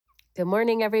Good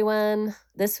morning, everyone.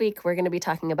 This week, we're going to be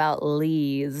talking about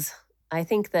lees. I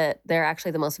think that they're actually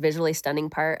the most visually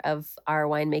stunning part of our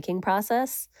winemaking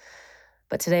process.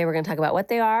 But today, we're going to talk about what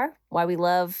they are, why we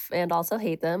love and also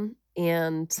hate them,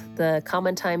 and the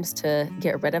common times to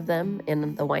get rid of them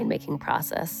in the winemaking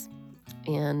process.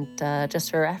 And just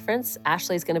for reference,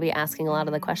 Ashley's going to be asking a lot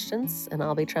of the questions, and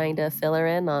I'll be trying to fill her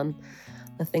in on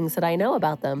the things that I know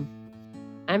about them.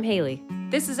 I'm Haley.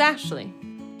 This is Ashley.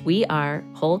 We are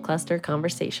Whole Cluster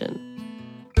Conversation.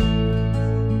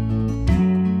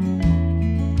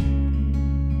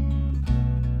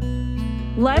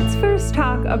 Let's first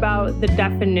talk about the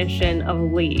definition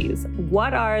of lees.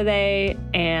 What are they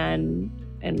and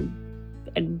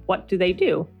what do they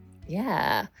do?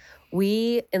 Yeah.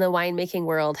 We in the winemaking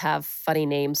world have funny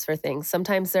names for things.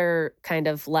 Sometimes they're kind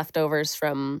of leftovers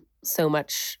from so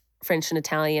much French and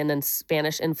Italian and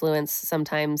Spanish influence.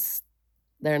 Sometimes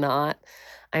they're not.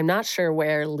 I'm not sure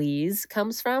where lees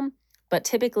comes from, but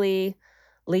typically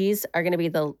lees are going to be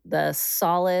the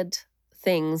solid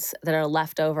things that are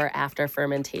left over after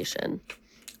fermentation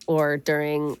or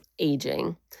during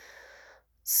aging.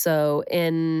 So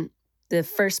in the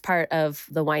first part of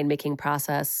the winemaking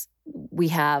process, we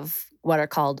have what are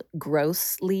called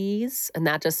gross lees, and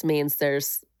that just means they're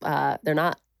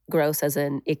not gross as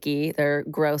in icky, they're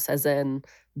gross as in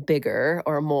bigger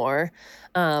or more.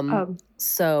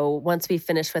 So once we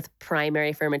finish with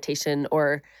primary fermentation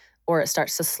or it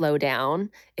starts to slow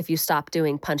down, if you stop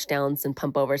doing punch downs and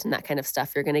pump overs and that kind of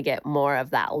stuff, you're going to get more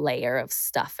of that layer of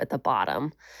stuff at the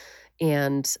bottom.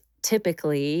 And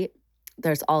typically,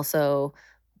 there's also,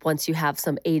 once you have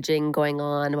some aging going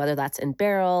on, whether that's in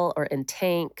barrel or in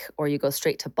tank, or you go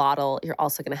straight to bottle, you're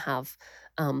also going to have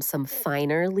some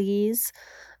finer lees.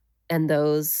 And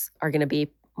those are going to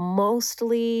be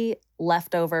mostly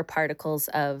leftover particles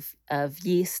of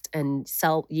yeast and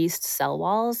yeast cell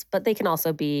walls, but they can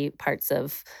also be parts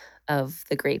of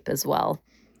the grape as well.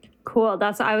 Cool.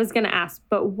 That's what I was going to ask.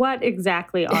 But what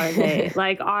exactly are they?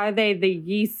 Like, are they the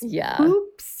yeast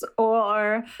poops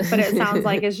or, but it sounds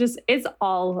like it's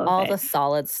all of all it. the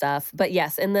solid stuff. But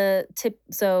yes,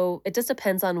 so it just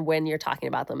depends on when you're talking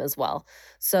about them as well.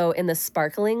 So in the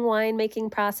sparkling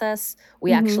winemaking process,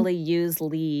 we actually use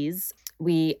lees.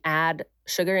 We add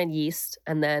sugar and yeast,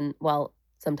 and then,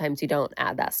 sometimes you don't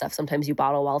add that stuff. Sometimes you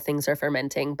bottle while things are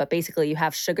fermenting. But basically, you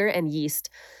have sugar and yeast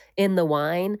in the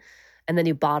wine, and then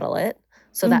you bottle it.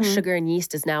 So that sugar and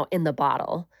yeast is now in the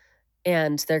bottle.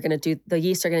 And the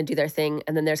yeast are going to do their thing.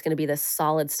 And then there's going to be this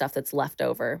solid stuff that's left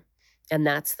over. And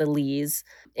that's the lees.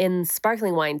 In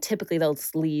sparkling wine, typically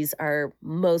those lees are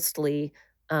mostly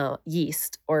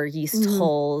yeast or yeast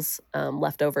hulls,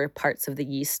 leftover parts of the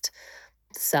yeast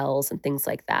cells and things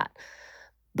like that.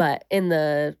 But in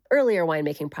the earlier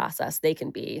winemaking process, they can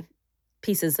be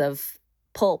pieces of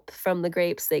pulp from the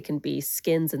grapes. They can be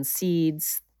skins and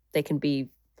seeds. They can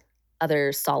be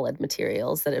other solid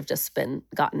materials that have just been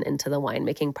gotten into the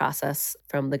winemaking process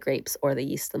from the grapes or the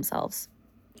yeast themselves.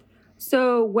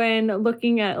 So when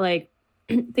looking at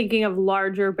thinking of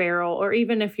larger barrel, or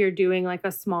even if you're doing like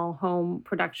a small home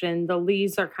production, the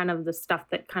lees are kind of the stuff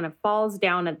that kind of falls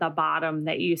down at the bottom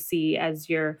that you see as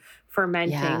you're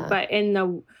fermenting. Yeah. But in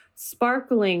the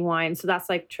sparkling wine, so that's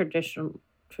like traditional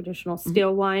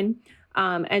still wine.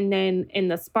 And then in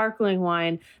the sparkling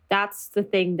wine, that's the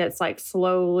thing that's like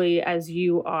slowly as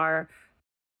you are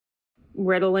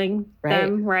riddling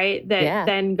them, right? That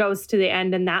then goes to the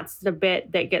end, and that's the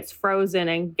bit that gets frozen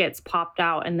and gets popped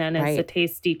out, and then it's a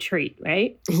tasty treat,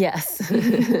 right? Yes.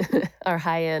 Our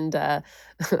high-end,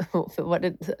 what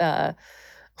do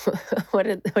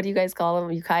you guys call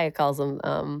them? Ukiah calls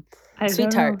them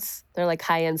sweet tarts. They're like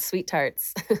high-end sweet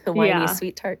tarts, winey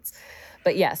sweet tarts.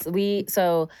 But yes,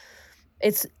 so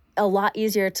it's a lot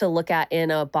easier to look at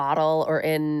in a bottle or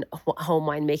in home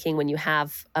winemaking when you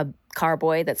have a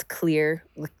carboy that's clear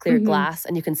glass,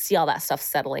 and you can see all that stuff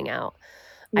settling out.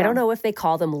 I don't know if they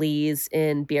call them lees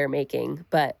in beer making,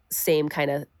 but same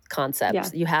kind of concept. Yeah.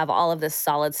 You have all of this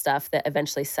solid stuff that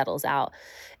eventually settles out.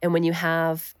 And when you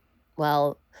have,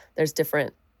 there's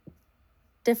different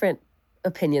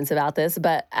opinions about this,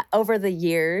 but over the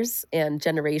years and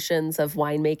generations of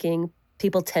winemaking,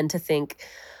 people tend to think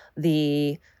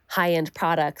the high-end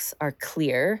products are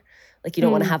clear. Like you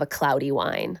don't want to have a cloudy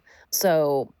wine.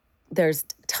 So there's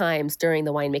times during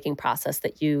the winemaking process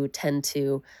that you tend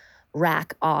to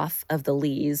rack off of the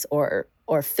lees or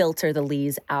filter the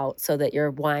lees out so that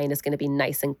your wine is going to be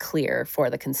nice and clear for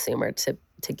the consumer to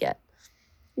get.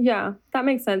 Yeah, that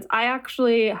makes sense. I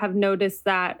actually have noticed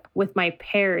that with my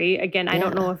Perry. Again, I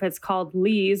don't know if it's called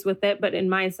lees with it, but in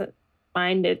my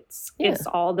mind. It's Yeah. it's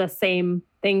all the same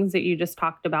things that you just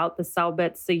talked about, the cell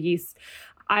bits, the yeast.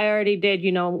 I already did,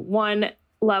 one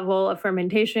level of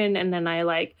fermentation and then I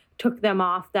like took them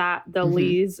off that the Mhm.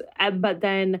 lees, but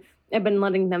then I've been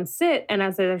letting them sit and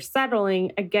as they're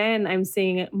settling, again, I'm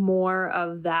seeing more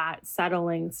of that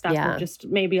settling stuff or Yeah. just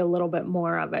maybe a little bit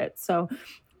more of it. So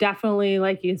definitely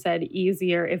like you said,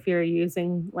 easier if you're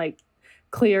using like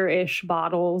clear-ish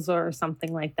bottles or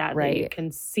something like that that you Right.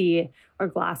 can see or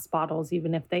glass bottles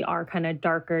even if they are kind of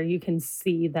darker, you can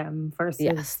see them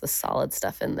Yes, versus the solid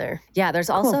stuff in there. Yeah, there's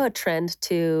also cool. a trend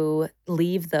to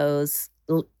leave those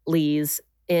lees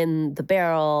in the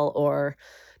barrel or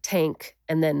tank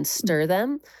and then stir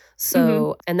them. Mhm.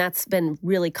 So, and that's been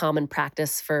really common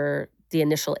practice for the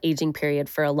initial aging period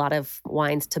for a lot of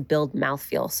wines to build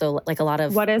mouthfeel. So, like a lot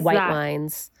of What is white that?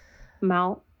 wines,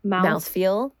 Mouth?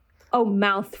 mouthfeel. Oh,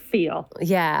 mouth feel.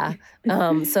 Yeah,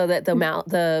 so that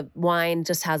the wine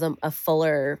just has a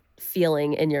fuller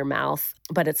feeling in your mouth,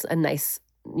 but it's a nice,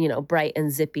 bright and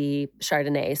zippy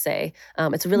Chardonnay, say.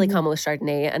 It's really Mhm. common with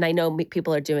Chardonnay, and I know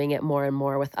people are doing it more and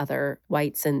more with other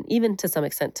whites and even to some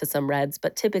extent to some reds,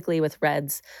 but typically with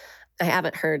reds, I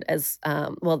haven't heard as,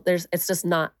 well, it's just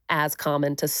not as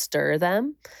common to stir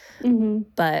them,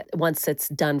 Mhm. but once it's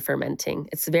done fermenting,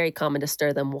 it's very common to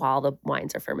stir them while the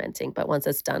wines are fermenting. But once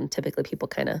it's done, typically people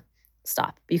kind of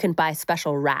stop. You can buy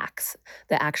special racks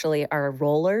that actually are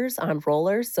rollers on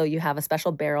rollers. So you have a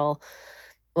special barrel.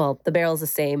 Well, the barrel's the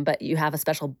same, but you have a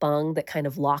special bung that kind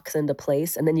of locks into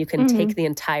place. And then you can take Mhm. the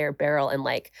entire barrel and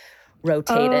like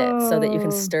rotate it so that you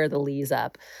can Oh. stir the lees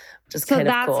up, which is So kind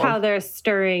of that's cool. how they're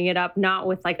stirring it up, not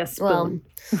with like a Well, spoon.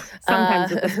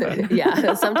 Sometimes with a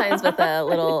yeah, sometimes with spoon. a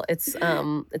little it's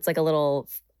like a little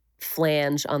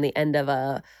flange on the end of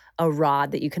a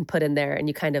rod that you can put in there and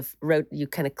you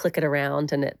kinda click it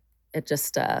around and it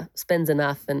just, spins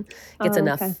enough and gets Oh,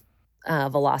 okay. enough,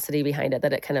 velocity behind it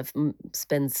that it kind of,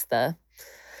 spins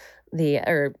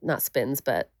or not spins,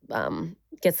 but,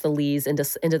 gets the lees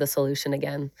into the solution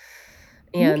again.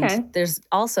 And Okay. there's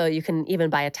also you can even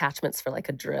buy attachments for, like,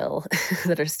 a drill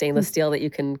that are stainless steel that you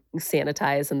can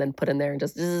sanitize and then put in there and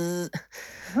just zzz.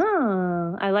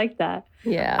 Huh, I like that.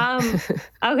 Yeah. Um,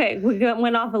 okay,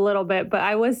 went off a little bit, but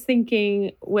I was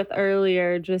thinking with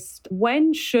earlier, just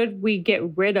when should we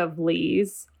get rid of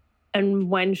leaves? And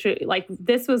when should like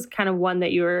this was kind of one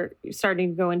that you were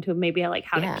starting to go into maybe like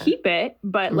how to Yeah. keep it,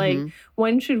 but like Mhm.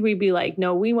 when should we be like,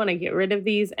 no, we want to get rid of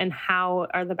these and how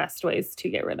are the best ways to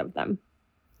get rid of them?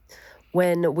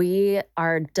 When we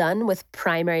are done with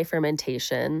primary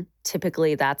fermentation,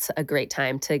 typically that's a great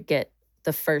time to get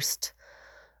the first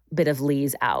bit of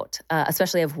lees out,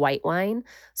 especially of white wine.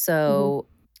 Hmm. So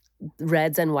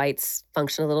reds and whites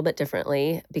function a little bit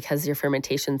differently because your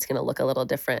fermentation is gonna look a little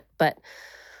different. But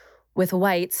with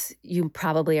whites, you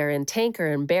probably are in tank or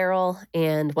in barrel,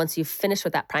 and once you finish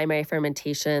with that primary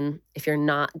fermentation, if you're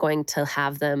not going to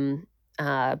have them,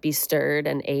 be stirred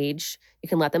and age, you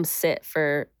can let them sit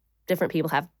for different people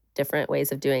have different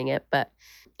ways of doing it, but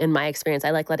in my experience,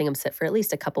 I like letting them sit for at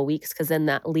least a couple weeks because then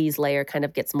that lees layer kind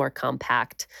of gets more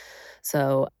compact.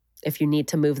 So, if you need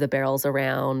to move the barrels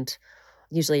around,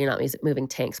 usually you're not moving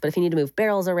tanks, but if you need to move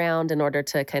barrels around in order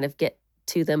to kind of get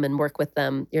to them and work with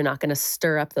them, you're not going to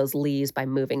stir up those lees by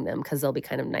moving them because they'll be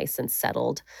kind of nice and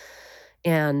settled.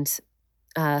 And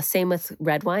same with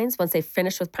red wines. Once they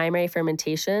finish with primary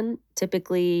fermentation,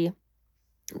 typically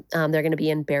they're going to be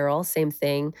in barrel, same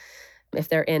thing. If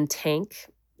they're in tank,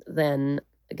 then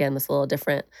again, that's a little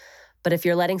different. But if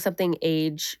you're letting something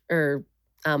age or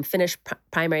finish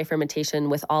primary fermentation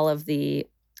with all of the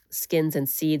skins and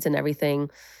seeds and everything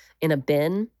in a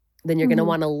bin, then you're going to Hmm.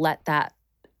 want to let that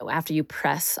after you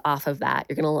press off of that,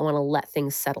 you're going to want to let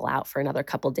things settle out for another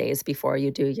couple days before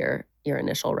you do your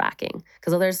initial racking.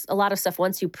 Because there's a lot of stuff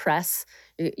once you press,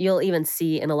 you'll even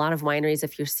see in a lot of wineries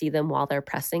if you see them while they're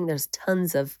pressing, there's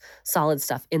tons of solid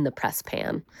stuff in the press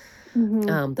pan.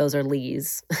 Hmm. Those are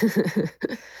lees.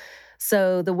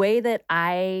 So the way that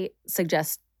I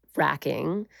suggest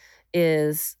racking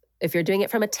is if you're doing it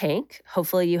from a tank,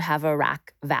 hopefully you have a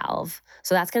rack valve.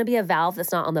 So that's going to be a valve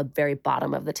that's not on the very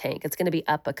bottom of the tank. It's going to be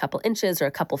up a couple inches or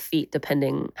a couple feet,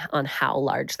 depending on how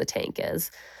large the tank is.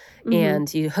 Hmm.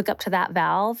 And you hook up to that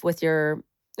valve with your,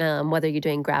 whether you're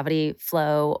doing gravity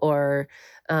flow or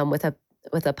with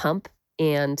a pump.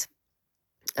 And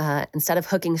instead of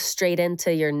hooking straight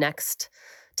into your next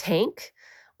tank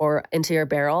or into your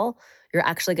barrel, you're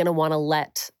actually going to want to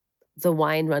let the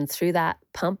wine run through that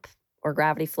pump or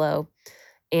gravity flow.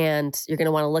 And you're going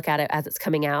to want to look at it as it's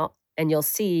coming out, and you'll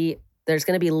see there's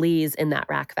going to be lees in that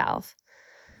rack valve.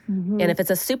 And Hmm. if it's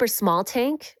a super small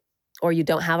tank, or you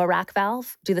don't have a rack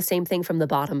valve, do the same thing from the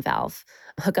bottom valve.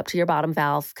 Hook up to your bottom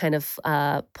valve, kind of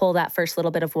pull that first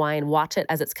little bit of wine, watch it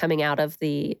as it's coming out of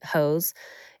the hose.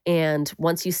 And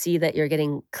once you see that you're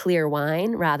getting clear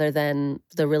wine rather than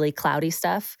the really cloudy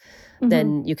stuff, Mhm.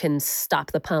 then you can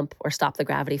stop the pump or stop the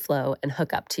gravity flow and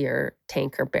hook up to your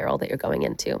tank or barrel that you're going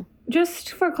into. Just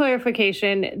for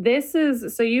clarification, this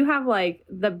is so you have like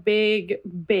the big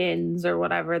bins or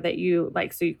whatever that you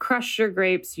like. So you crush your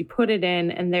grapes, you put it in,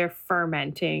 and they're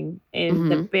fermenting in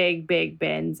the Hmm. big, big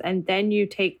bins. And then you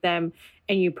take them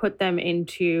and you put them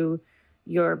into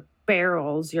your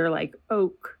barrels, your like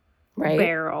oak Right?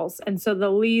 barrels. And so the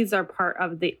lees are part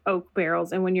of the oak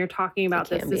barrels. And when you're talking It about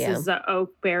this, can be, this yeah. is the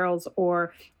oak barrels,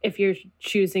 or if you're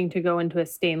choosing to go into a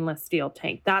stainless steel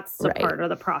tank, that's the Right. part of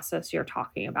the process you're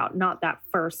talking about, not that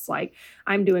first, like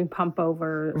I'm doing pump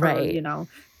over or, Right.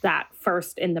 that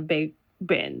first in the big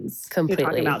bins. You're talking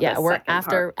Completely. about Yeah, this we're second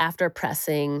part. after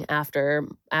pressing,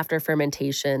 after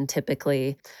fermentation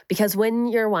typically, because when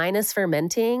your wine is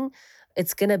fermenting,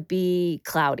 it's gonna be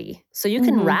cloudy. So you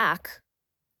can Hmm. rack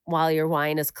while your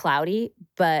wine is cloudy,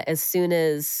 but as soon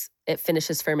as it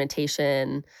finishes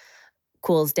fermentation,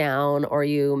 cools down, or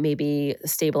you maybe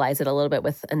stabilize it a little bit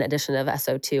with an addition of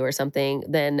SO2 or something,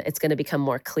 then it's gonna become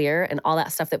more clear, and all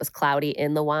that stuff that was cloudy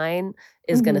in the wine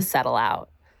is gonna Hmm. settle out.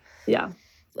 Yeah.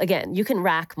 Again, you can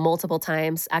rack multiple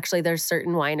times. Actually, there's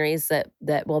certain wineries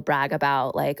that will brag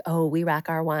about like, "Oh, we rack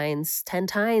our wines 10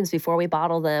 times before we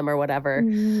bottle them," or whatever.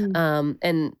 Mm.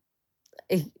 And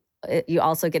eh, you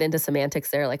also get into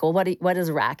semantics there, like, well, what is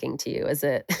racking to you? Is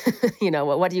it,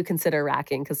 what do you consider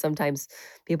racking? Because sometimes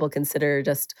people consider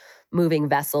just moving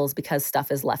vessels because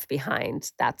stuff is left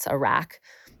behind. That's a rack,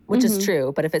 which is Hmm.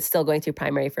 true. But if it's still going through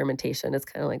primary fermentation, it's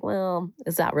kind of like, well,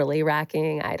 is that really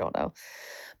racking? I don't know.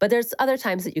 But there's other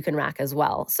times that you can rack as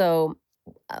well. So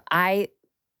I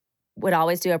would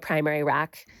always do a primary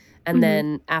rack, and Hmm.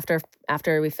 then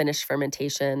after we finish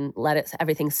fermentation, let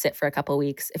everything sit for a couple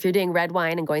weeks. If you're doing red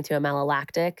wine and going through a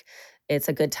malolactic, it's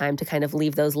a good time to kind of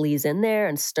leave those lees in there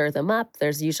and stir them up.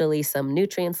 There's usually some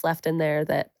nutrients left in there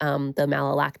that the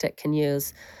malolactic can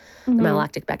use, the Hmm.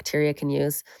 malolactic bacteria can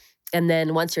use. And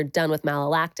then once you're done with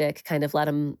malolactic, kind of let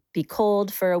them be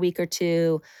cold for a week or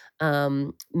two.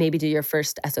 Maybe do your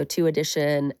first SO2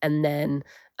 addition, and then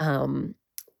um,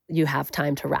 you have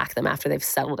time to rack them after they've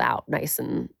settled out nice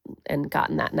and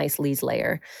gotten that nice lees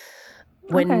layer.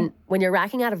 Okay. When you're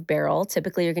racking out of barrel,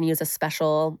 typically you're going to use a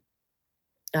special,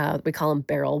 we call them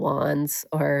barrel wands,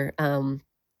 or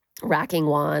racking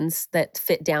wands that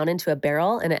fit down into a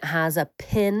barrel, and it has a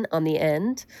pin on the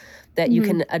end that you Hmm.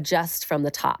 can adjust from the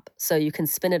top. So you can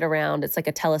spin it around. It's like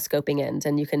a telescoping end,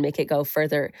 and you can make it go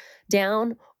further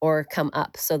down or come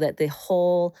up so that the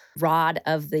whole rod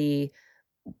of the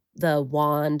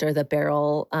wand or the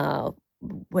barrel,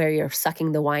 where you're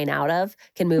sucking the wine out of,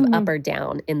 can move up Hmm. or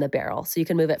down in the barrel. So you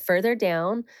can move it further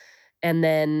down, and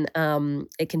then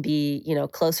it can be,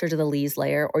 closer to the lees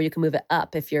layer, or you can move it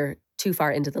up if you're too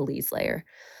far into the lees layer.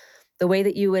 The way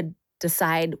that you would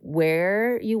decide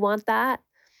where you want that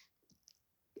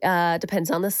depends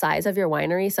on the size of your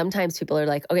winery. Sometimes people are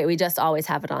like, okay, we just always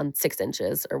have it on 6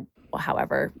 inches or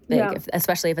however big, Yeah.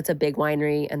 especially if it's a big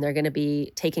winery and they're going to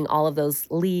be taking all of those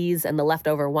lees and the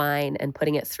leftover wine and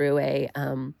putting it through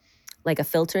like a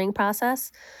filtering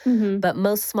process. Hmm. But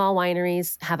most small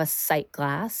wineries have a sight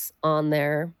glass on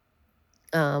their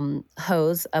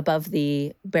hose above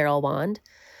the barrel wand,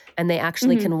 and they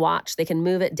actually Hmm. can watch. They can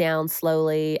move it down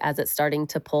slowly as it's starting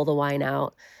to pull the wine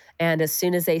out. And as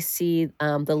soon as they see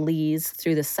the lees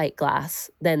through the sight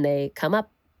glass, then they come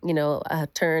up, a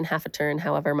turn, half a turn,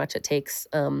 however much it takes,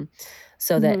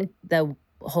 so that Hmm. the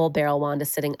whole barrel wand is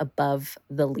sitting above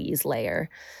the lees layer.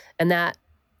 And that,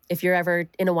 if you're ever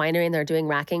in a winery and they're doing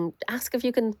racking, ask if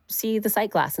you can see the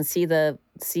sight glass and see the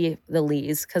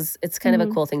lees, because it's kind of a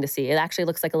Hmm. cool thing to see. It actually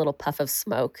looks like a little puff of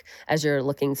smoke as you're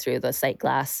looking through the sight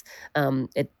glass.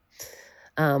 It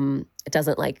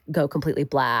doesn't like go completely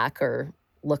black or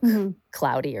look Hmm.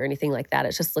 cloudy or anything like that.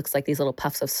 It just looks like these little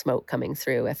puffs of smoke coming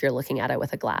through if you're looking at it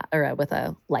with a glass or with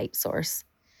a light source.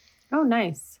 Oh,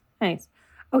 nice. Nice.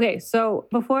 Okay. So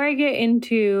before I get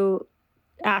into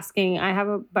asking, I have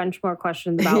a bunch more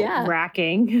questions about Yeah.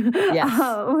 racking. Yes.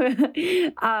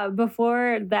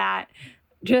 Before that,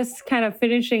 just kind of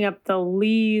finishing up the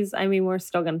lees. I mean, we're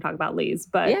still going to talk about lees,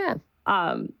 but Yeah.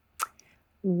 um,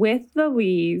 with the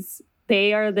lees,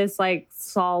 they are this like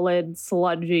solid,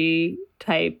 sludgy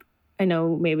type. I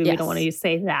know maybe we don't want Yes. to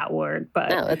say that word, but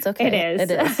No, it's it okay.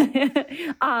 It is.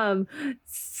 is. um,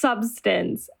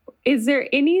 Substance. Is there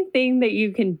anything that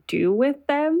you can do with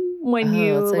them when Oh,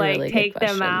 you that's a like really good take them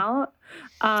question. out?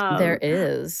 There Um,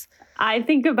 is. I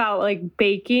think about like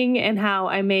baking and how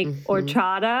I make Mhm.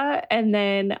 horchata. And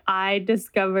then I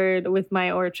discovered with my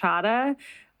horchata.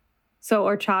 So,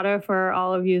 horchata, for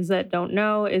all of you that don't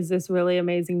know, is this really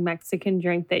amazing Mexican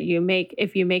drink that you make.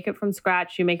 If you make it from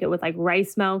scratch, you make it with like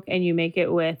rice milk and you make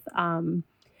it with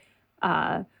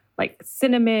uh, like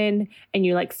cinnamon and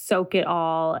you like soak it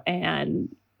all.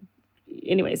 And,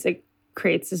 anyways, it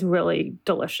creates this really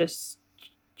delicious,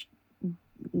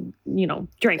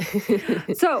 drink.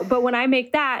 So, but when I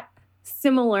make that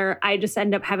similar, I just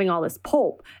end up having all this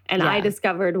pulp. And I Yeah.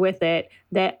 discovered with it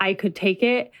that I could take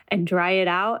it and dry it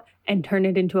out and turn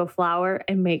it into a flour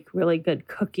and make really good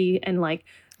cookie and like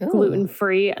Ooh, gluten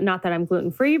free. Not that I'm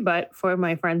gluten free, but for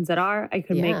my friends that are, I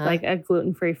could make yeah. like a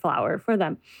gluten free flour for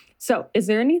them. So, is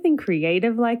there anything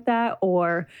creative like that?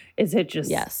 Or is it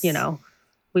just, Yes.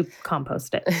 we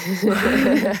compost it?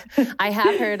 I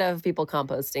have heard of people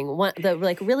composting. One the,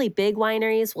 like, really big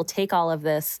wineries will take all of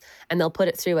this, and they'll put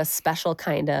it through a special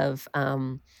kind of,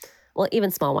 well,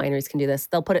 even small wineries can do this.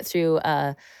 They'll put it through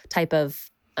a type of,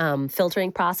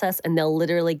 filtering process, and they'll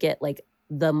literally get, like,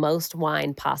 the most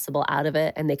wine possible out of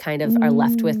it, and they kind of are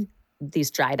left with Mm.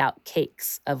 these dried out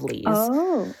cakes of lees.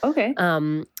 Oh, okay.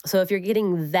 So if you're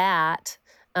getting that,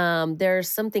 there's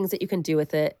some things that you can do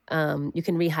with it. You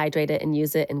can rehydrate it and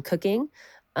use it in cooking.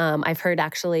 I've heard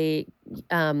actually,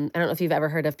 I don't know if you've ever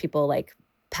heard of people like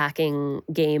packing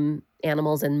game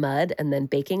animals in mud and then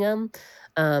baking them.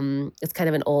 It's kind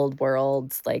of an old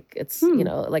world, like it's, Hmm.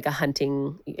 like a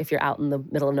hunting, if you're out in the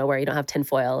middle of nowhere, you don't have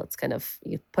tinfoil. It's kind of,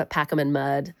 you pack them in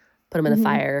mud, put them in the Mhm.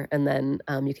 fire, and then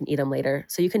you can eat them later.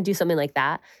 So you can do something like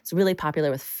that. It's really popular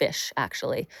with fish,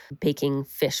 actually, baking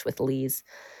fish with lees.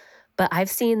 But I've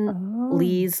seen Oh.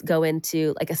 lees go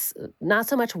into like not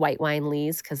so much white wine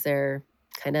lees because they're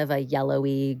kind of a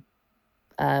yellowy,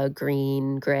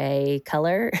 green, gray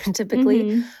color typically,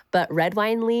 Mhm. but red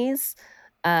wine lees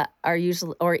are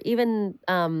usually, or even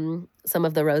some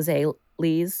of the rosé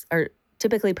lees are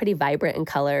typically pretty vibrant in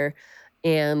color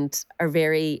and are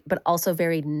very, but also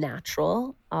very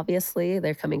natural. Obviously,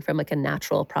 they're coming from like a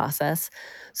natural process.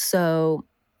 So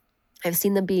I've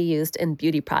seen them be used in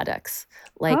beauty products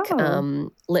like Oh.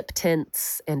 lip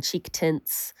tints and cheek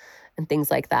tints and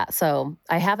things like that. So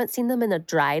I haven't seen them in a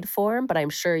dried form, but I'm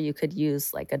sure you could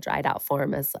use like a dried out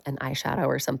form as an eyeshadow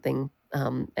or something,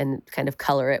 and kind of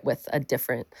color it with a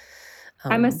different.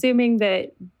 I'm Um, assuming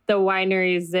that the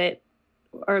wineries that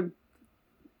or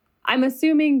I'm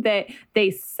assuming that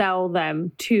they sell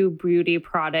them to beauty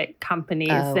product companies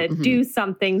oh, that mhm. do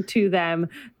something to them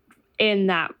in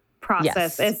that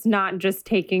process. Yes. It's not just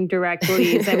taking direct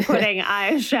leads and putting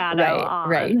eyeshadow Right,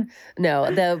 right. on.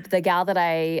 No, the gal that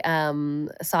I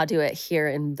saw do it here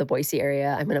in the Boise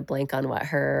area, I'm gonna blank on what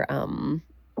her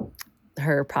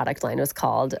product line was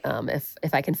called.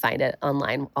 If I can find it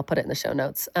online, I'll put it in the show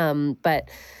notes. But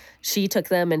she took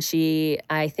them and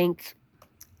I think,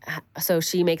 so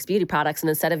she makes beauty products, and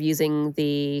instead of using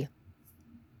the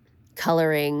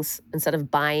colorings, instead of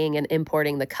buying and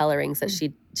importing the colorings that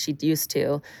Mm. she'd used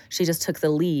to, she just took the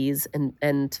lees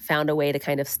and found a way to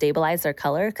kind of stabilize their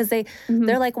color because they're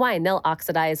Mhm. like wine, they'll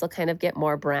oxidize, they'll kind of get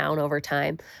more brown over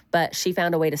time, but she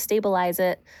found a way to stabilize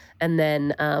it, and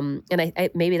then and I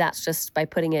maybe that's just by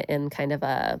putting it in kind of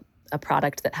a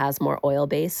product that has more oil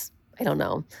base. I don't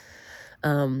know.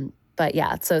 But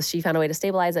yeah, so she found a way to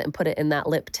stabilize it and put it in that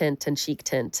lip tint and cheek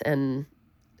tint, and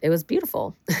it was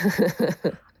beautiful.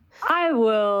 I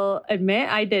will admit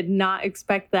I did not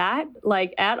expect that,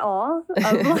 like, at all,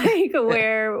 of, like,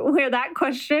 where that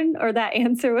question or that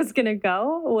answer was gonna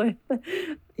go with but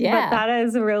Yeah. that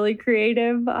is really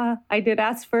creative. I did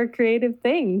ask for a creative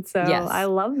thing, so I Yes.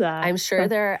 love that. I'm sure So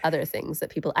there are other things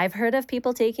that I've heard of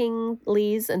people taking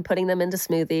leaves and putting them into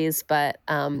smoothies, but,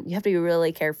 you have to be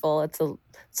really careful.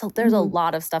 There's a mhm.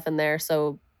 lot of stuff in there,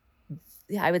 so,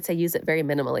 yeah, I would say use it very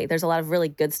minimally. There's a lot of really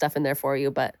good stuff in there for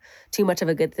you, but too much of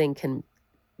a good thing can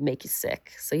make you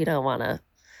sick, so you don't wanna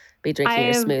be I drinking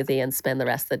your have smoothie and spend the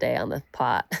rest of the day on the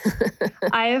pot.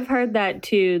 I have heard that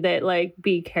too, that, like,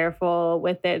 be careful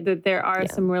with it, that there are Yeah,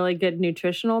 some really good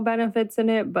nutritional benefits in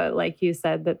it, but like you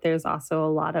said, that there's also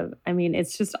a lot of I mean,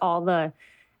 it's just all the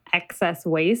excess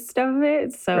waste of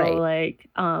it, so, right. like,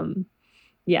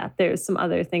 yeah, there's some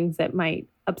other things that might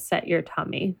upset your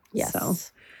tummy, so,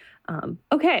 Yes.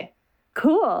 okay.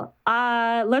 Cool.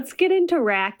 Let's get into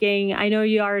racking. I know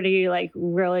you already like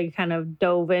really kind of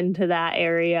dove into that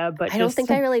area, but I don't just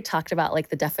think I really talked about, like,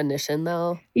 the definition,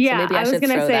 though, so yeah, maybe I I was should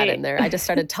gonna throw that in say there. I just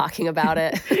started talking about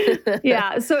it.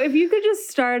 yeah. So if you could just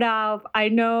start off, I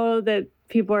know that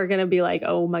people are gonna be like,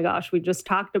 oh my gosh, we just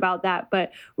talked about that,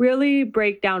 but really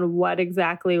break down what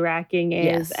exactly racking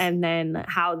is Yes. and then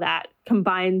how that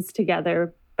combines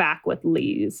together back with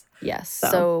lees. Yes. So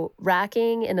So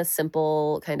racking in a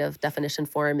simple kind of definition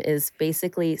form is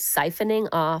basically siphoning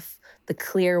off the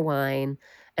clear wine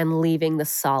and leaving the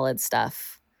solid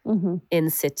stuff mhm. in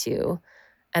situ.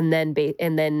 And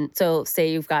then so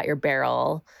say you've got your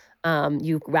barrel,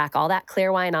 you rack all that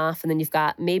clear wine off, and then you've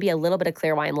got maybe a little bit of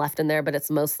clear wine left in there, but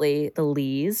it's mostly the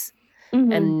lees.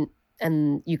 Mhm.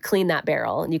 And you clean that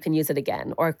barrel and you can use it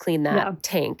again, or clean that Yeah.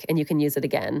 tank and you can use it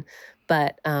again.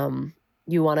 But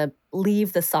you want to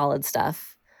leave the solid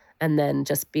stuff and then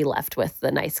just be left with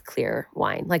the nice clear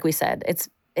wine. Like we said,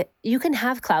 you can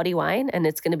have cloudy wine and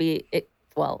it's going to be it.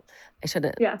 Well, I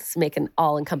shouldn't Yeah. make an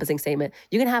all-encompassing statement.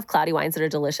 You can have cloudy wines that are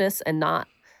delicious and not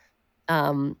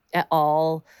at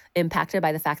all impacted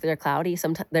by the fact that they're cloudy.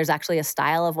 Sometimes there's actually a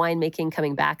style of winemaking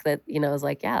coming back that is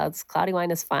like, yeah, it's cloudy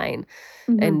wine is fine,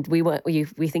 Mhm. and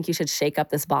we think you should shake up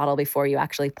this bottle before you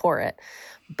actually pour it.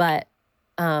 But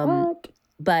um, What?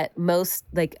 but most,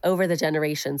 like, over the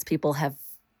generations, people have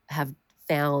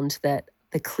found that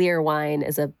the clear wine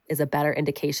is a better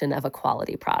indication of a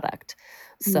quality product,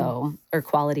 Mm. so, or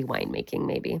quality winemaking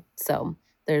maybe. So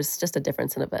there's just a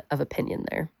difference of opinion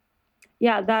there.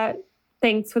 Yeah, that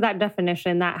thanks for that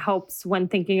definition. That helps when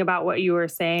thinking about what you were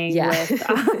saying Yeah. with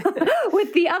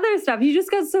with the other stuff. You just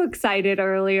got so excited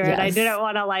earlier, and I Yes. didn't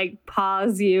want to like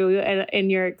pause you in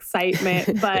your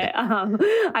excitement, but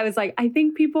I was like, I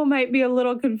think people might be a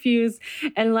little confused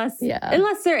Yeah.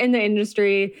 unless they're in the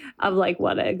industry of like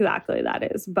what exactly that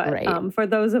is. But Right. for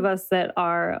those of us that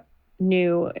are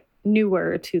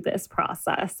newer to this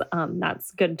process,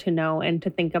 that's good to know and to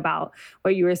think about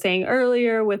what you were saying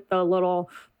earlier with the little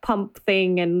pump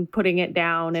thing and putting it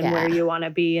down and where Yeah. you want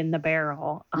to be in the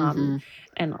barrel, Mhm.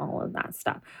 and all of that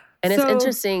stuff. And it's So,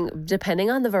 interesting, depending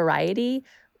on the variety.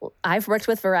 I've worked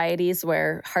with varieties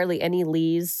where hardly any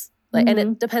lees, like, and it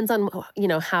mhm, depends on,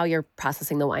 how you're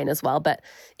processing the wine as well, but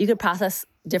you could process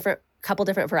couple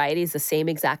different varieties the same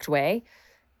exact way,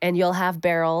 and you'll have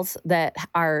barrels that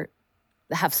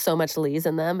have so much lees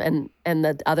in them, and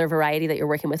the other variety that you're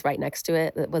working with right next to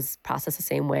it that was processed the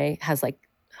same way has, like,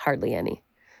 hardly any.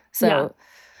 yeah, So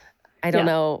I don't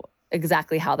yeah, know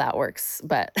exactly how that works,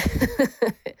 but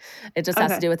it just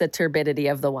has to okay. do with the turbidity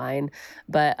of the wine.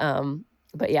 But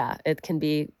yeah, it can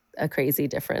be a crazy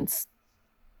difference.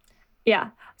 Yeah.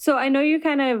 So I know you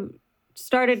kind of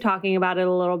started talking about it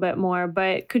a little bit more,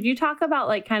 but could you talk about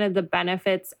like kind of the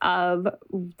benefits of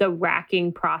the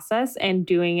racking process and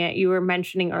doing it? You were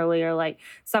mentioning earlier, like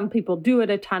some people do it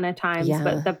a ton of times,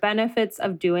 but Yeah. the benefits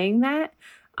of doing that,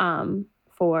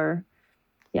 for,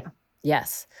 yeah.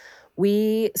 Yes.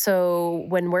 So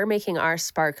when we're making our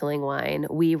sparkling wine,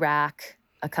 we rack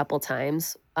a couple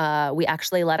times. We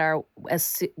actually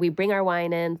we bring our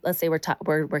wine in. Let's say we're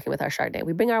working with our Chardonnay.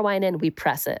 We bring our wine in, we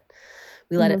press it.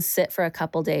 We let it Hmm. sit for a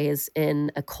couple days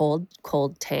in a cold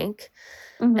tank,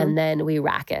 Hmm. and then we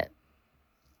rack it.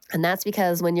 And that's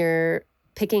because when you're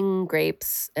picking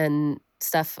grapes and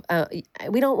stuff,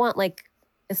 we don't want, like,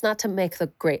 it's not to make the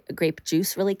grape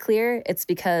juice really clear. It's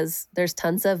because there's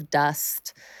tons of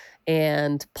dust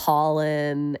and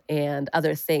pollen and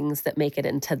other things that make it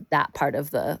into that part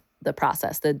of the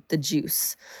process, the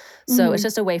juice. So it's Hmm.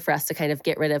 just a way for us to kind of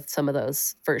get rid of some of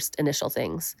those first initial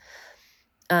things.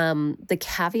 The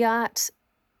caveat,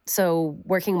 so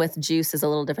working with juice is a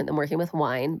little different than working with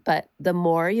wine, but the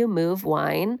more you move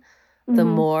wine, the Hmm.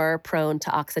 more prone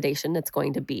to oxidation it's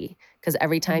going to be. Because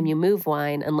every time you move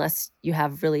wine, unless you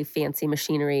have really fancy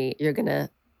machinery, you're going to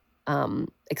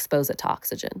expose it to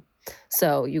oxygen.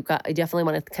 So you definitely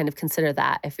want to kind of consider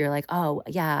that if you're like, oh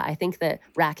yeah, I think that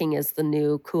racking is the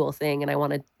new cool thing, and I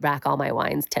want to rack all my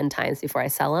wines 10 times before I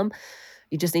sell them.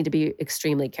 You just need to be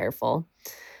extremely careful.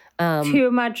 Um, Too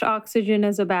much oxygen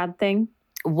is a bad thing.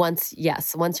 once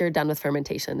you're done with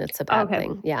fermentation, it's a bad Okay.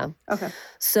 thing. Yeah. Okay. That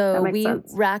So makes we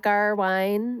sense. rack our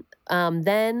wine.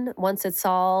 Then once it's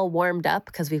all warmed up,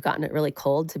 because we've gotten it really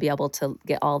cold to be able to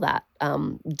get all that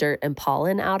dirt and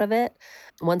pollen out of it.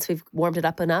 Once we've warmed it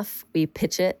up enough, we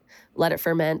pitch it, let it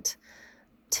ferment.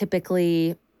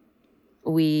 Typically,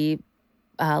 we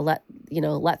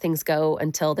let things go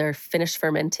until they're finished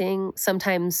fermenting.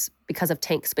 Sometimes because of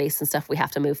tank space and stuff, we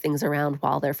have to move things around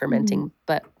while they're Hmm. fermenting.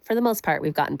 But for the most part,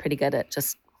 we've gotten pretty good at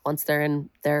just once they're in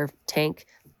their tank,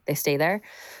 they stay there.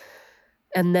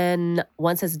 And then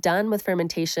once it's done with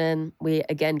fermentation, we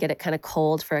again get it kind of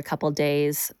cold for a couple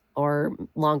days or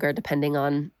longer, depending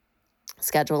on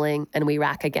scheduling, and we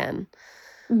rack again.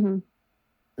 Mhm.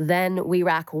 Then we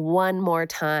rack one more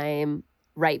time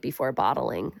right before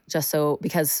bottling, just so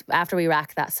because after we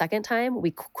rack that second time,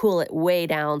 we cool it way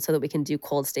down so that we can do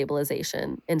cold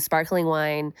stabilization. In sparkling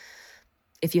wine,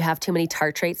 if you have too many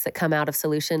tartrates that come out of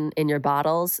solution in your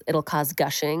bottles, it'll cause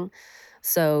gushing.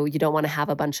 So you don't want to have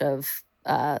a bunch of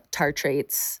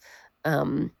tartrates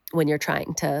when you're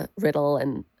trying to riddle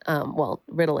and well,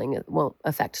 riddling it won't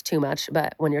affect too much,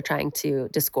 but when you're trying to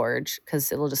disgorge,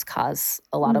 because it'll just cause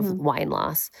a lot of Mhm. wine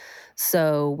loss.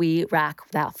 So we rack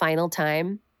that final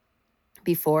time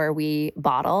before we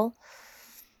bottle.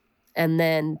 And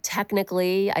then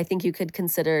technically, I think you could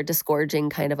consider disgorging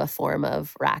kind of a form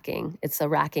of racking. It's a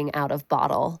racking out of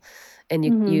bottle. And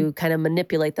you Mhm. you kind of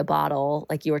manipulate the bottle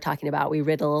like you were talking about. We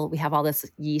riddle, we have all this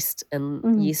yeast and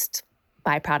Mhm. yeast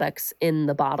byproducts in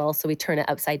the bottle. So we turn it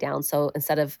upside down. So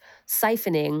instead of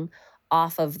siphoning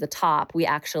off of the top, we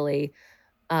actually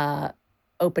uh,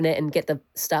 open it and get the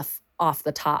stuff off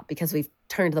the top because we've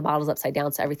turned the bottles upside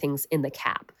down. So everything's in the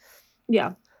cap.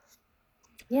 Yeah.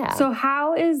 Yeah. So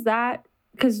how is that,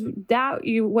 because that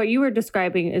you what you were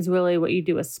describing is really what you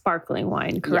do with sparkling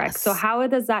wine, correct? So Yes. how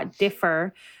does that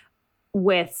differ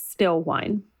with still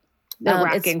wine, the It's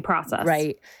racking process?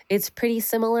 right. It's pretty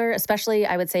similar, especially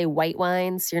I would say white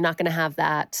wines. You're not going to have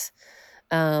that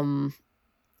um,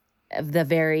 of the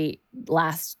very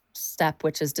last step,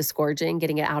 which is disgorging,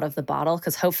 getting it out of the bottle,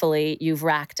 because hopefully you've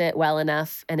racked it well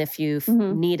enough, and if you've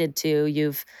Mhm. needed to,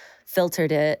 you've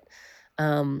filtered it.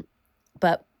 Um,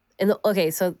 but okay,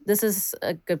 so this is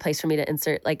a good place for me to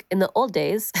insert. Like in the old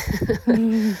days,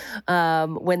 Mhm.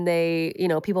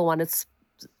 when people wanted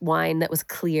wine that was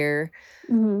clear,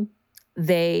 Mhm.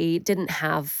 they didn't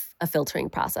have a filtering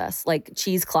process. Like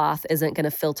cheesecloth isn't going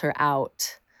to filter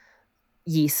out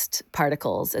yeast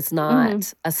particles. It's Mhm.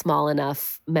 not a small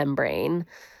enough membrane,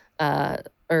 uh,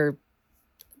 or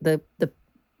the the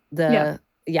Yeah. the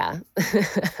yeah.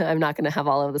 I'm not going to have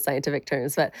all of the scientific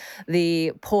terms, but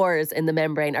the pores in the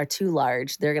membrane are too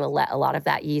large. They're going to let a lot of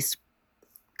that yeast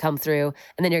come through,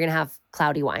 and then you're going to have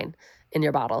cloudy wine in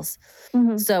your bottles.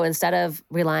 Mhm. So instead of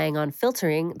relying on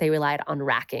filtering, they relied on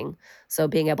racking. So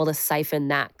being able to siphon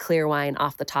that clear wine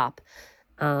off the top.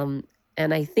 Um,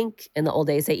 and I think in the old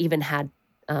days, they even had,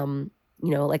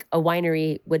 like a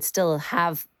winery would still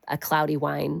have a cloudy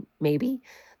wine, maybe.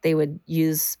 They would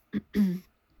use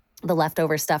the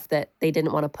leftover stuff that they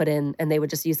didn't want to put in, and they would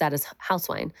just use that as house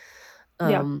wine.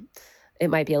 Yeah. Um, it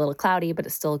might be a little cloudy, but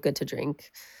it's still good to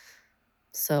drink.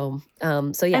 So yeah,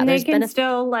 And they there's can been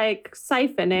still, like,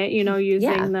 siphon it, yeah,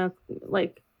 using the,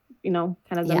 like, kind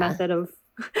of the yeah, method of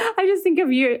I just think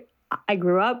of you I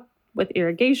grew up with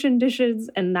irrigation dishes,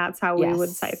 and that's how we would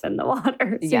yes. siphon the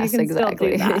water, so you Yes, can still do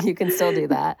exactly. that. You can still do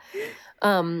that.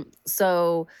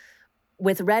 So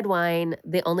with red wine,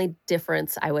 the only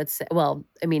difference I would say, well,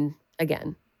 I mean,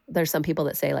 again, there's some people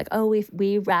that say like, "Oh,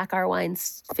 we rack our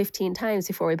wines 15 times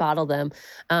before we bottle them."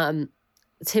 Um,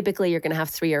 Typically, you're going to have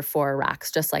 3 or 4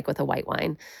 racks, just like with a white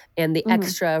wine, and the Mhm.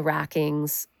 extra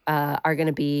rackings are going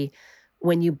to be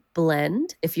when you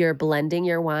blend. If you're blending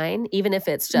your wine, even if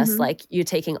it's just Mhm. like you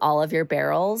taking all of your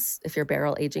barrels, if you're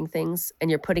barrel aging things,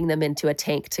 and you're putting them into a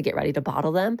tank to get ready to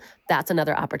bottle them, that's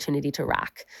another opportunity to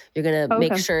rack. You're gonna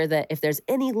make Okay. sure that if there's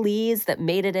any lees that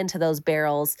made it into those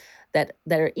barrels that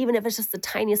are, even if it's just the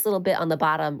tiniest little bit on the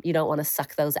bottom, you don't wanna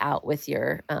suck those out with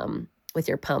your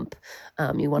pump.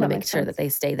 You wanna That make makes sure that sense. they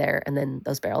stay there and then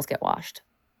those barrels get washed.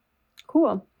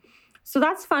 Cool. So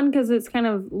that's fun because it's kind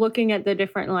of looking at the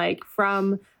different, like,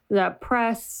 from the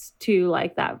press to,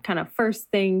 like, that kind of first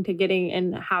thing to getting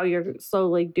and how you're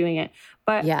slowly doing it.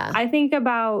 But Yeah. I think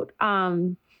about,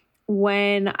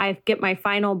 when I get my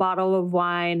final bottle of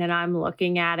wine and I'm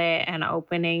looking at it and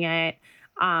opening it,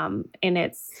 and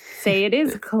it's say it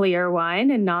is clear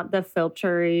wine and not the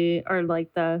filtery or,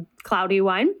 like, the cloudy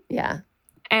wine. Yeah.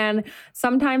 And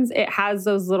sometimes it has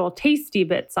those little tasty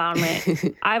bits on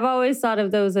it. I've always thought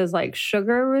of those as like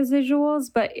sugar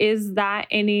residuals, but is that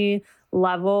any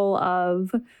level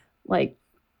of, like,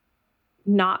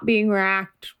 not being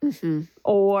racked Mhm.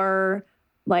 or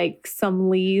like some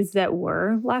lees that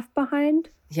were left behind?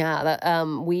 Yeah,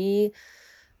 we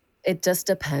it just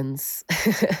depends.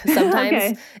 Sometimes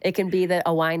Okay. it can be that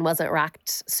a wine wasn't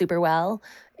racked super well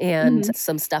and Mhm.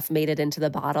 some stuff made it into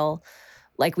the bottle.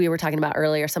 Like we were talking about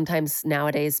earlier, sometimes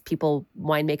nowadays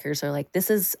winemakers are like, this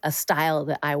is a style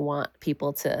that I want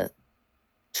people to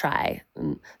try.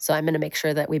 And so I'm going to make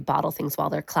sure that we bottle things while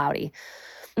they're cloudy.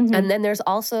 Mhm. And then there's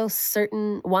also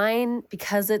certain wine,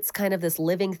 because it's kind of this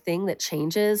living thing that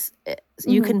changes,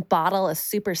 you Mhm. can bottle a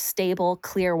super stable,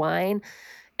 clear wine,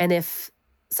 and if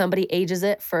somebody ages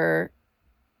it for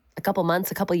a couple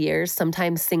months, a couple years,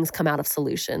 sometimes things come out of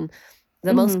solution.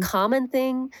 The most Mhm. common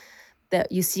thing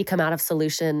that you see come out of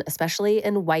solution, especially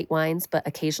in white wines, but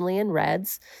occasionally in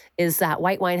reds, is that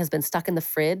white wine has been stuck in the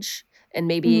fridge and Mhm.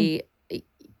 maybe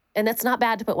and it's not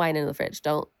bad to put wine in the fridge.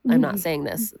 Don't I'm not Mhm. saying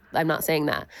this. I'm not saying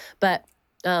that. But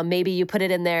maybe you put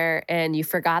it in there and you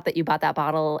forgot that you bought that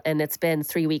bottle and it's been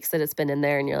 3 weeks that it's been in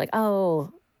there and you're like,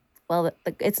 oh, well,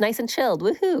 it's nice and chilled.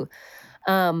 Woohoo.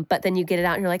 But then you get it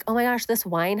out and you're like, oh my gosh, this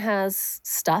wine has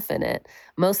stuff in it.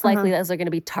 Most likely Uh-huh. those are going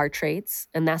to be tartrates,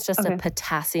 and that's just a Okay.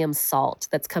 potassium salt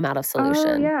that's come out of Oh,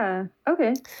 solution. yeah.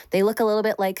 Okay. They look a little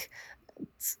bit like,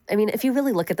 I mean, if you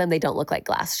really look at them, they don't look like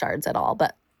glass shards at all.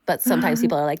 But sometimes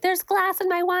people are like, there's glass in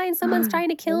my wine. Someone's trying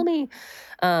to kill me.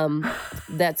 Um,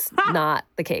 that's not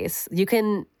the case. You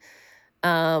can,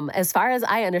 as far as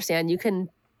I understand, you can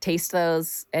taste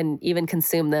those and even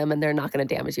consume them, and they're not going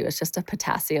to damage you. It's just a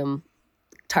potassium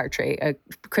tartrate, a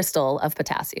crystal of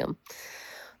potassium.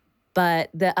 But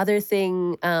the other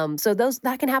thing, so those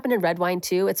that can happen in red wine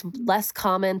too. It's less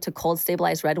common to cold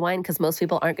stabilize red wine because most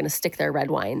people aren't going to stick their red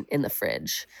wine in the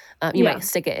fridge. You might Yeah.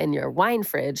 stick it in your wine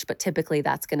fridge, but typically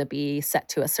that's going to be set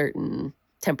to a certain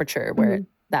temperature where Mhm.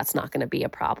 that's not going to be a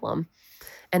problem.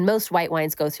 And most white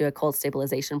wines go through a cold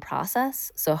stabilization process.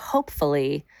 So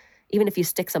hopefully, even if you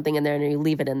stick something in there and you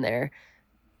leave it in there,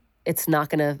 it's not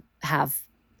going to have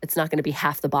it's not going to be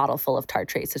half the bottle full of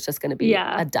tartrates. It's just going to be a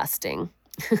Yeah. dusting.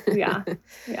 Yeah.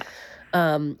 Yeah.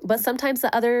 But sometimes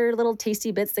the other little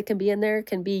tasty bits that can be in there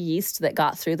can be yeast that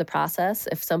got through the process.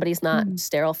 If somebody's not Mhm.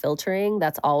 sterile filtering,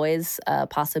 that's always a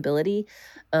possibility.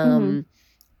 Mhm. Um,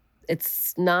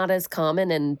 it's not as common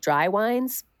in dry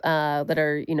wines that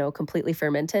are, completely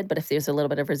fermented. But if there's a little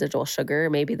bit of residual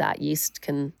sugar, maybe that yeast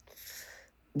can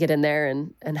get in there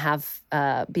and have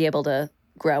be able to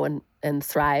grow and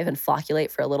thrive and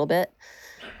flocculate for a little bit.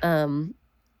 Um,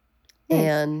 Nice.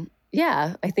 and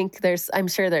yeah, I'm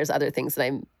sure there's other things that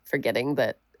I'm forgetting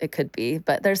that it could be,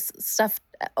 but there's stuff,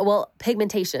 well,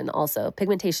 pigmentation also.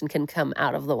 Pigmentation can come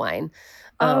out of the wine.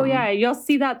 Oh, yeah, Um, you'll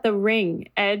see that the ring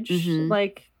edge, mhm.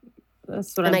 like,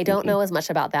 that's what And I'm I don't thinking. know as much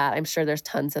about that. I'm sure there's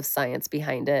tons of science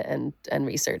behind it and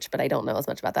research, but I don't know as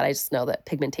much about that. I just know that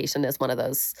pigmentation is one of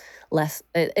those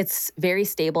it's very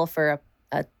stable for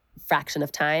a fraction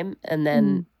of time, and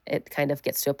then Mhm. it kind of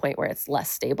gets to a point where it's less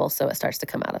stable, so it starts to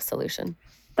come out of solution.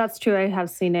 That's true, I have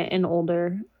seen it in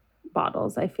older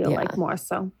bottles, I feel like Yeah. more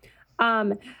so.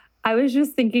 Um, I was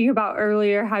just thinking about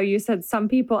earlier how you said some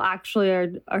people actually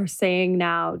are saying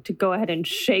now to go ahead and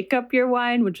shake up your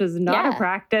wine, which is not a Yeah.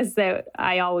 practice that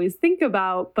I always think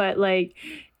about, but, like,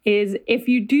 is if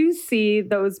you do see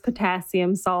those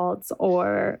potassium salts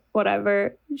or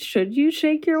whatever, should you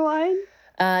shake your wine?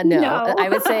 No, No. I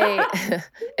would say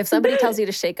if somebody tells you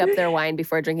to shake up their wine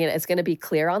before drinking it, it's going to be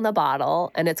clear on the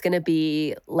bottle and it's going to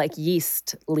be like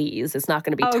yeast lees. It's not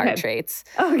going to be Okay. tartrates.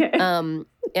 Okay. Um,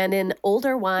 and in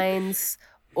older wines,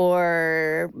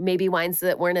 or maybe wines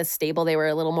that weren't as stable, they were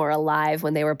a little more alive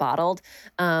when they were bottled.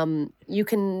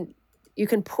 You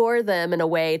can pour them in a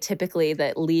way typically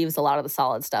that leaves a lot of the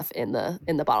solid stuff in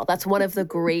the bottle. That's one of the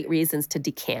great reasons to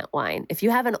decant wine. If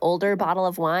you have an older bottle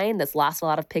of wine that's lost a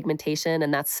lot of pigmentation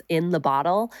and that's in the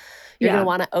bottle, you're going to Yeah.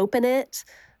 want to open it.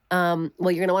 Well,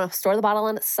 you're going to want to store the bottle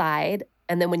on its side,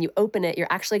 and then when you open it, you're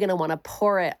actually going to want to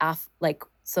pour it off, like,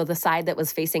 so the side that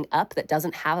was facing up that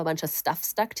doesn't have a bunch of stuff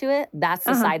stuck to it, that's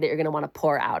the Uh-huh. side that you're going to want to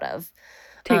pour out of.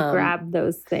 To Um, grab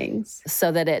those things.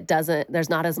 so that there's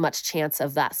not as much chance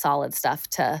of that solid stuff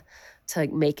to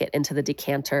make it into the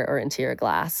decanter or into your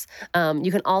glass.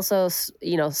 You can also,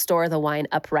 store the wine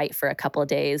upright for a couple of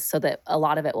days so that a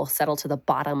lot of it will settle to the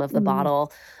bottom of the Mm.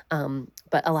 bottle.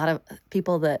 But a lot of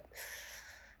people that,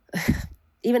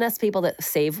 even us people that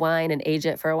save wine and age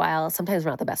it for a while, sometimes we're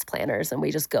not the best planners and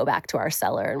we just go back to our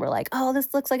cellar and we're like, oh,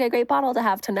 this looks like a great bottle to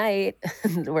have tonight.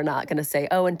 And we're not going to say,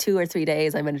 oh, in 2 or 3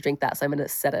 days, I'm going to drink that. So I'm going to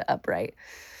set it upright.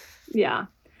 Yeah.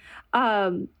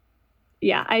 Um,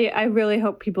 yeah, I really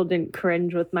hope people didn't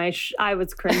cringe with I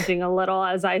was cringing a little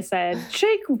as I said,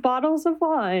 "Shake bottles of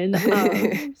wine."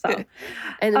 So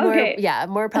And more, okay. yeah,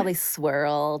 more probably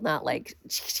swirl, not like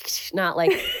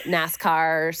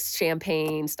NASCAR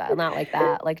champagne style, not like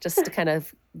that. Like just to kind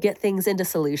of get things into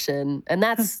solution. And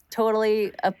that's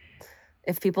totally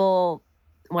if people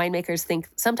winemakers think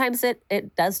sometimes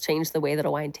it does change the way that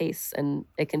a wine tastes and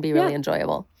it can be really Yeah.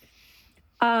 enjoyable.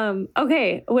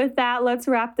 Okay, with that, let's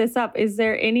wrap this up. Is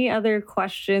there any other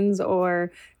questions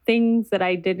or things that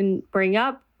I didn't bring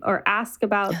up or ask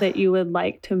about that you would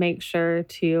like to make sure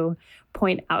to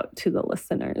point out to the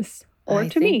listeners or I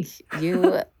to me?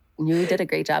 think you did a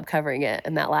great job covering it,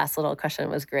 and that last little question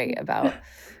was great about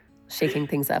shaking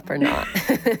things up or not.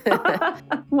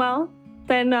 Well,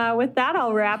 then with that,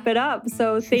 I'll wrap it up.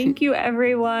 So thank you,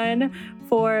 everyone,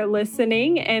 for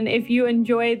listening. And if you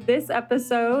enjoyed this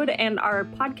episode and our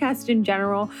podcast in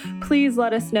general, please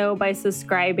let us know by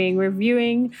subscribing,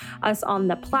 reviewing us on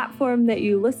the platform that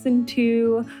you listen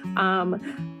to,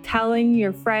 telling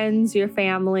your friends, your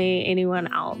family, anyone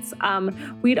else.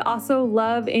 We'd also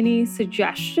love any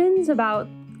suggestions about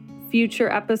future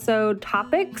episode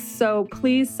topics. So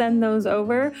please send those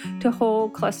over to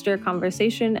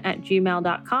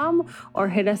wholeclusterconversation@gmail.com or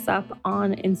hit us up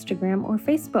on Instagram or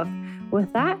Facebook.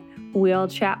 With that, we'll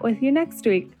chat with you next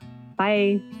week.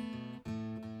 Bye.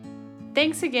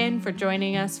 Thanks again for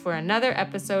joining us for another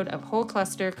episode of Whole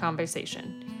Cluster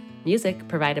Conversation. Music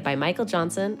provided by Michael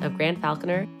Johnson of Grand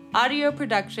Falconer. Audio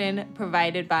production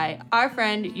provided by our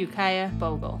friend Ukiah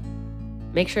Bogle.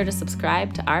 Make sure to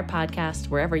subscribe to our podcast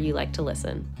wherever you like to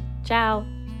listen. Ciao.